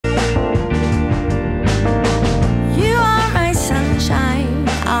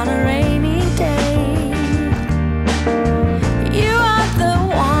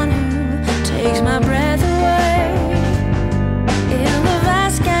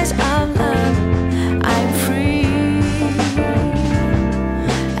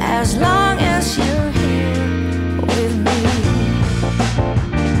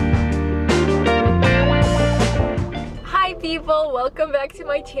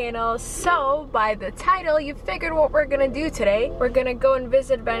channel. So by the title, you figured what we're gonna do today. We're gonna go and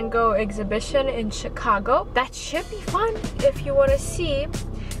visit Van Gogh Exhibition in Chicago. That should be fun. If you want to see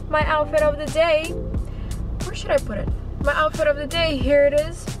my outfit of the day, where should I put it? My outfit of the day, here it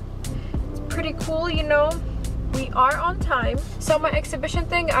is. It's pretty cool, you know. We are on time. So my exhibition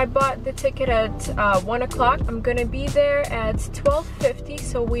thing, I bought the ticket at 1 o'clock. I'm gonna be there at 12:50,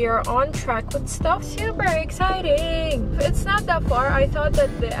 so we are on track with stuff. Super exciting! It's not that far. I thought that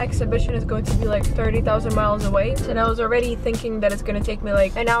the exhibition is going to be like 30,000 miles away, and I was already thinking that it's gonna take me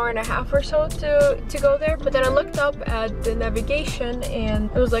like an hour and a half or so to go there. But then I looked up at the navigation and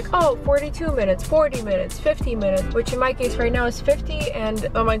it was like, oh, 42 minutes, 40 minutes, 50 minutes, which in my case right now is 50, and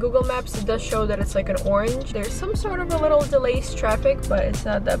on my Google Maps it does show that it's like an orange. There's some sort of a little delays traffic, but it's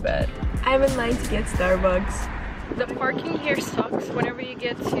not that bad. I'm in line to get Starbucks. The parking here sucks whenever you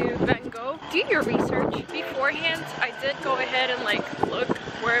get to Van Gogh. Do your research. Beforehand, I did go ahead and like look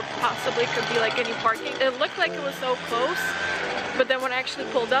where it possibly could be like any parking. It looked like it was so close, but then when I actually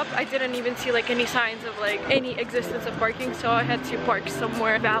pulled up, I didn't even see like any signs of like any existence of parking, so I had to park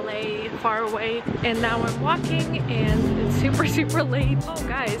somewhere valet far away. And now I'm walking and it's super late. Oh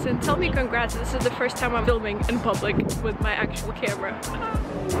guys, and tell me congrats, this is the first time I'm filming in public with my actual camera.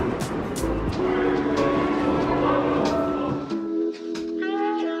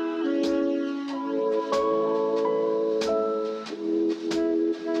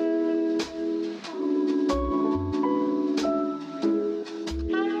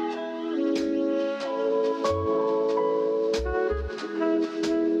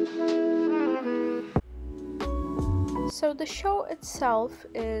 So the show itself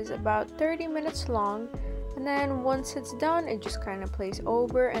is about 30 minutes long, and then once it's done it just kind of plays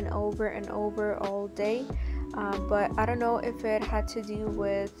over and over and over all day. But I don't know if it had to do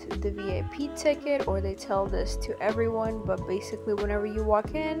with the VIP ticket or they tell this to everyone, but basically whenever you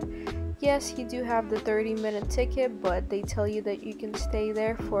walk in, yes, you do have the 30-minute ticket, but they tell you that you can stay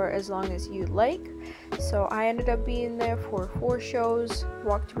there for as long as you like. So I ended up being there for 4 shows,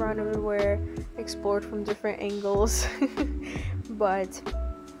 walked around everywhere, explored from different angles. But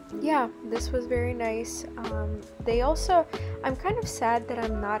yeah, this was very nice. I'm kind of sad that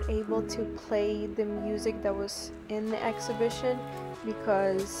I'm not able to play the music that was in the exhibition,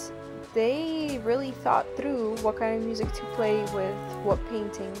 because they really thought through what kind of music to play with what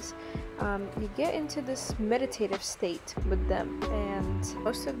paintings. You get into this meditative state with them, and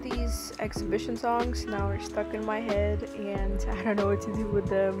most of these exhibition songs now are stuck in my head and I don't know what to do with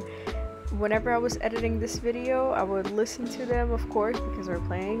them. Whenever I was editing this video, I would listen to them, of course, because they're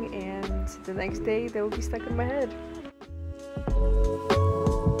playing, and the next day they would be stuck in my head.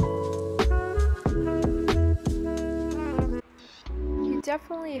 You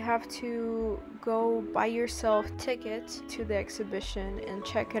definitely have to go buy yourself tickets to the exhibition and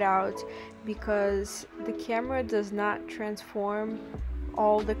check it out, because the camera does not transform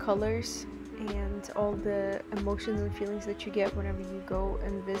all the colors and all the emotions and feelings that you get whenever you go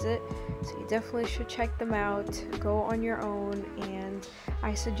and visit. So you definitely should check them out, go on your own, and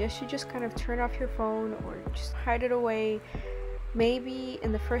I suggest you just kind of turn off your phone or just hide it away. Maybe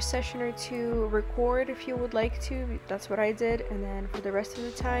in the first session or 2 record if you would like to. That's what I did, and then for the rest of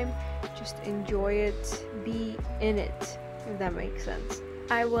the time just enjoy it, be in it, if that makes sense.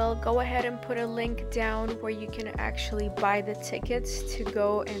 I will go ahead and put a link down where you can actually buy the tickets to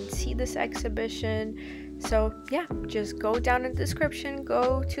go and see this exhibition. So yeah, just go down in the description,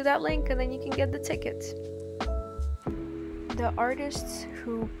 go to that link, and then you can get the tickets. The artists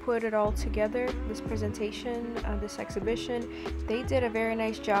who put it all together, this presentation, this exhibition, they did a very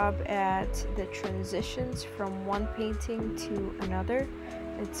nice job at the transitions from one painting to another.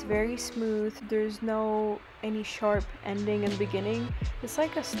 It's very smooth. There's no any sharp ending and beginning. It's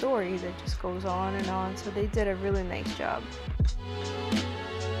like a story that just goes on and on, so they did a really nice job.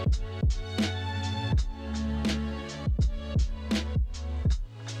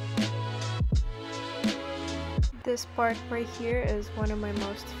 This part right here is one of my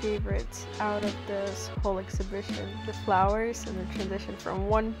most favorites out of this whole exhibition. The flowers and the transition from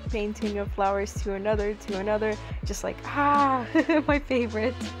one painting of flowers to another, just like, my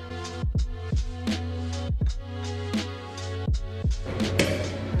favorite.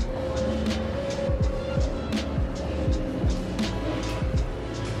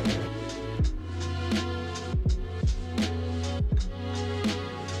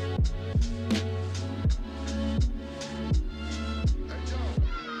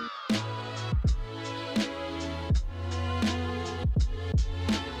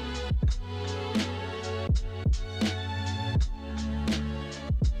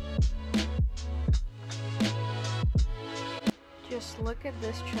 at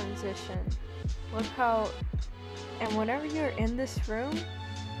this transition. Look how, and whenever you're in this room,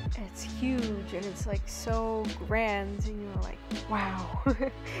 it's huge and it's like so grand and you're like, wow.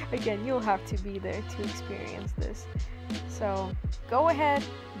 Again, you'll have to be there to experience this. So go ahead,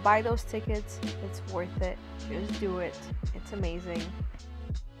 buy those tickets. It's worth it. Just do it. It's amazing.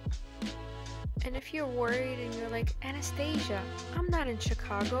 And if you're worried and you're like, Anastasia, I'm not in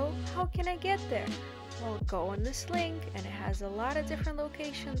Chicago, how can I get there? Well, go on this link and it has a lot of different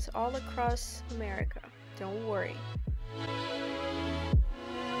locations all across America. Don't worry.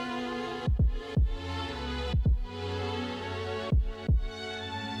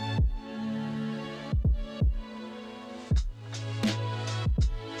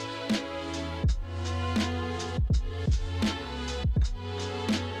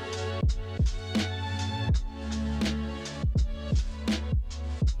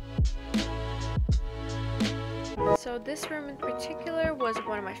 So this room in particular was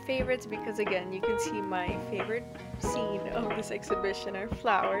one of my favorites because again, you can see my favorite scene of this exhibition are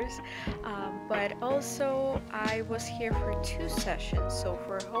flowers, but also I was here for 2 sessions, so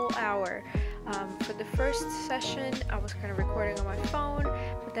for a whole hour. For the first session I was kind of recording on my phone,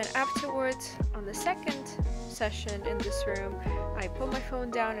 but then afterwards on the second session in this room I put my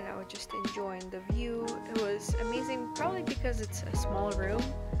phone down and I was just enjoying the view. It was amazing, probably because it's a small room,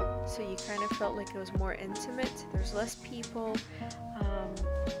 so you kind of felt like it was more intimate. There's less people.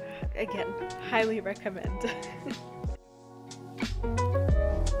 Again, highly recommend.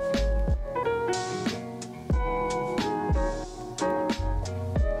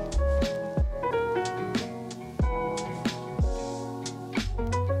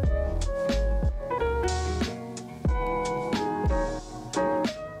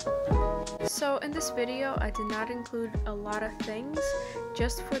 So in this video, I did not include a lot of things,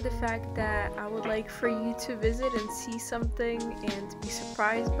 just for the fact that I would like for you to visit and see something and be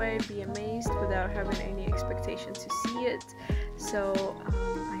surprised by it, be amazed without having any expectation to see it. So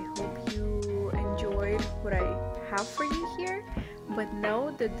I hope you enjoyed what I have for you here, but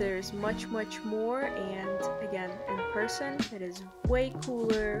know that there's much more, and again, in person it is way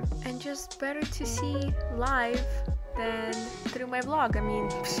cooler and just better to see live than through my vlog. I mean,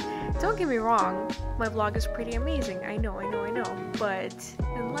 don't get me wrong, my vlog is pretty amazing, I know, but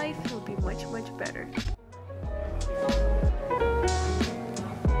in life it will be much better.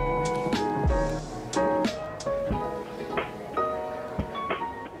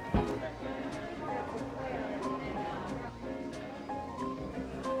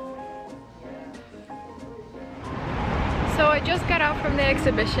 So I just got out from the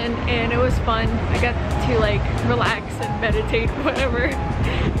exhibition and it was fun. I got to like relax and meditate, whatever.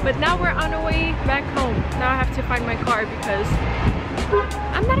 But now we're on our way back home. Now I have to find my car because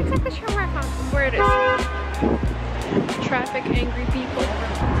I'm not exactly sure where it is. Traffic, angry people.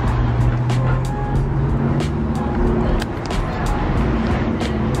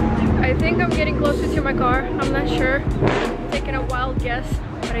 I think I'm getting closer to my car. I'm not sure. I'm taking a wild guess,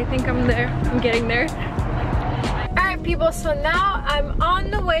 but I think I'm there. I'm getting there. Alright people, so now I'm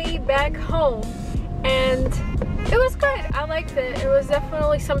on the way back home and it was good. I liked it. It was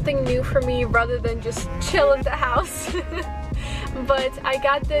definitely something new for me rather than just chill at the house. But I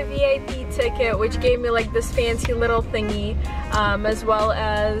got the VIP ticket, which gave me like this fancy little thingy, as well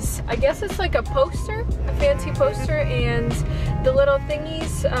as, I guess it's like a poster, a fancy poster, and the little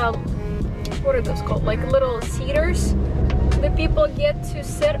thingies, what are those called? Like little seaters that people get to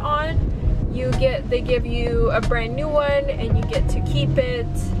sit on. They give you a brand new one and you get to keep it.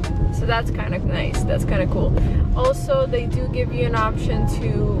 So that's kind of nice. That's kind of cool. Also, they do give you an option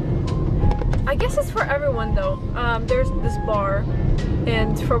to, I guess it's for everyone though. There's this bar,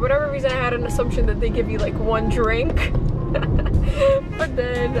 and for whatever reason I had an assumption that they give you like one drink. But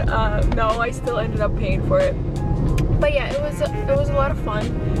then no, I still ended up paying for it. But yeah, it was a lot of fun.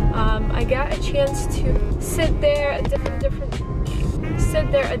 I got a chance to sit there at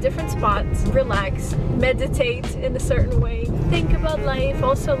different spots, relax, meditate in a certain way, think about life,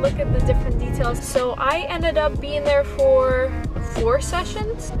 also look at the different details. So I ended up being there for 4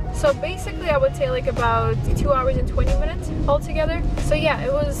 sessions. So basically I would say like about 2 hours and 20 minutes altogether. So yeah,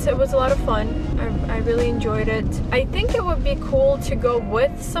 it was a lot of fun. I really enjoyed it. I think it would be cool to go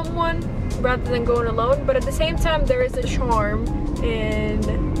with someone rather than going alone, but at the same time there is a charm in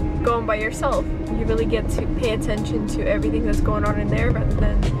going by yourself. You really get to pay attention to everything that's going on in there rather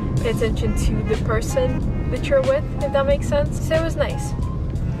than pay attention to the person that you're with, if that makes sense. So it was nice.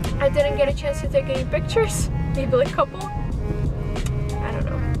 I didn't get a chance to take any pictures, maybe like a couple. I don't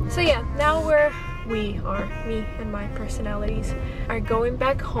know. So yeah, now we're me and my personalities are going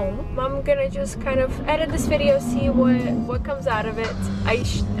back home. I'm gonna just kind of edit this video, see what comes out of it.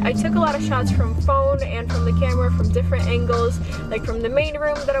 I took a lot of shots from phone and from the camera from different angles, like from the main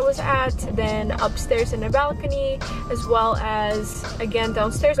room that I was at, then upstairs in the balcony, as well as again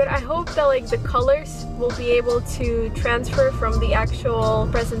downstairs. But I hope that like the colors will be able to transfer from the actual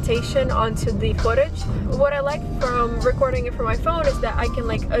presentation onto the footage. What I like from recording it from my phone is that I can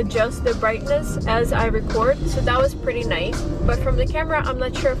like adjust the brightness as I record, so that was pretty nice. But from the camera, I'm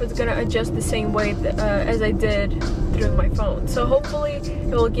not sure if it's gonna adjust the same way as I did through my phone. So hopefully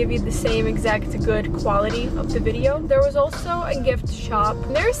it will give you the same exact good quality of the video. There was also a gift shop.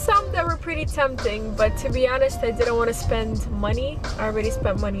 There's some that were pretty tempting, but to be honest, I didn't want to spend money. I already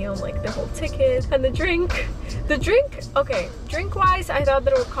spent money on like the whole ticket and the drink. The drink, okay, drink wise, I thought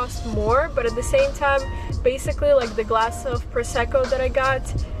that it would cost more, but at the same time, basically like the glass of Prosecco that I got,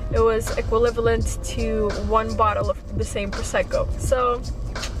 it was equivalent to 1 bottle of the same Prosecco. So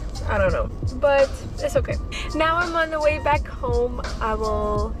I don't know, but it's okay. Now I'm on the way back home. I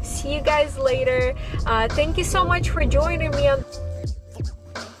will see you guys later. Thank you so much for joining me on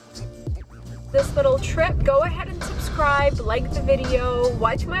this little trip. Go ahead and subscribe, like the video,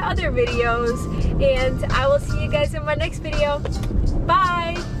 watch my other videos, and I will see you guys in my next video.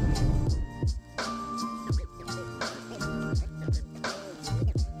 Bye!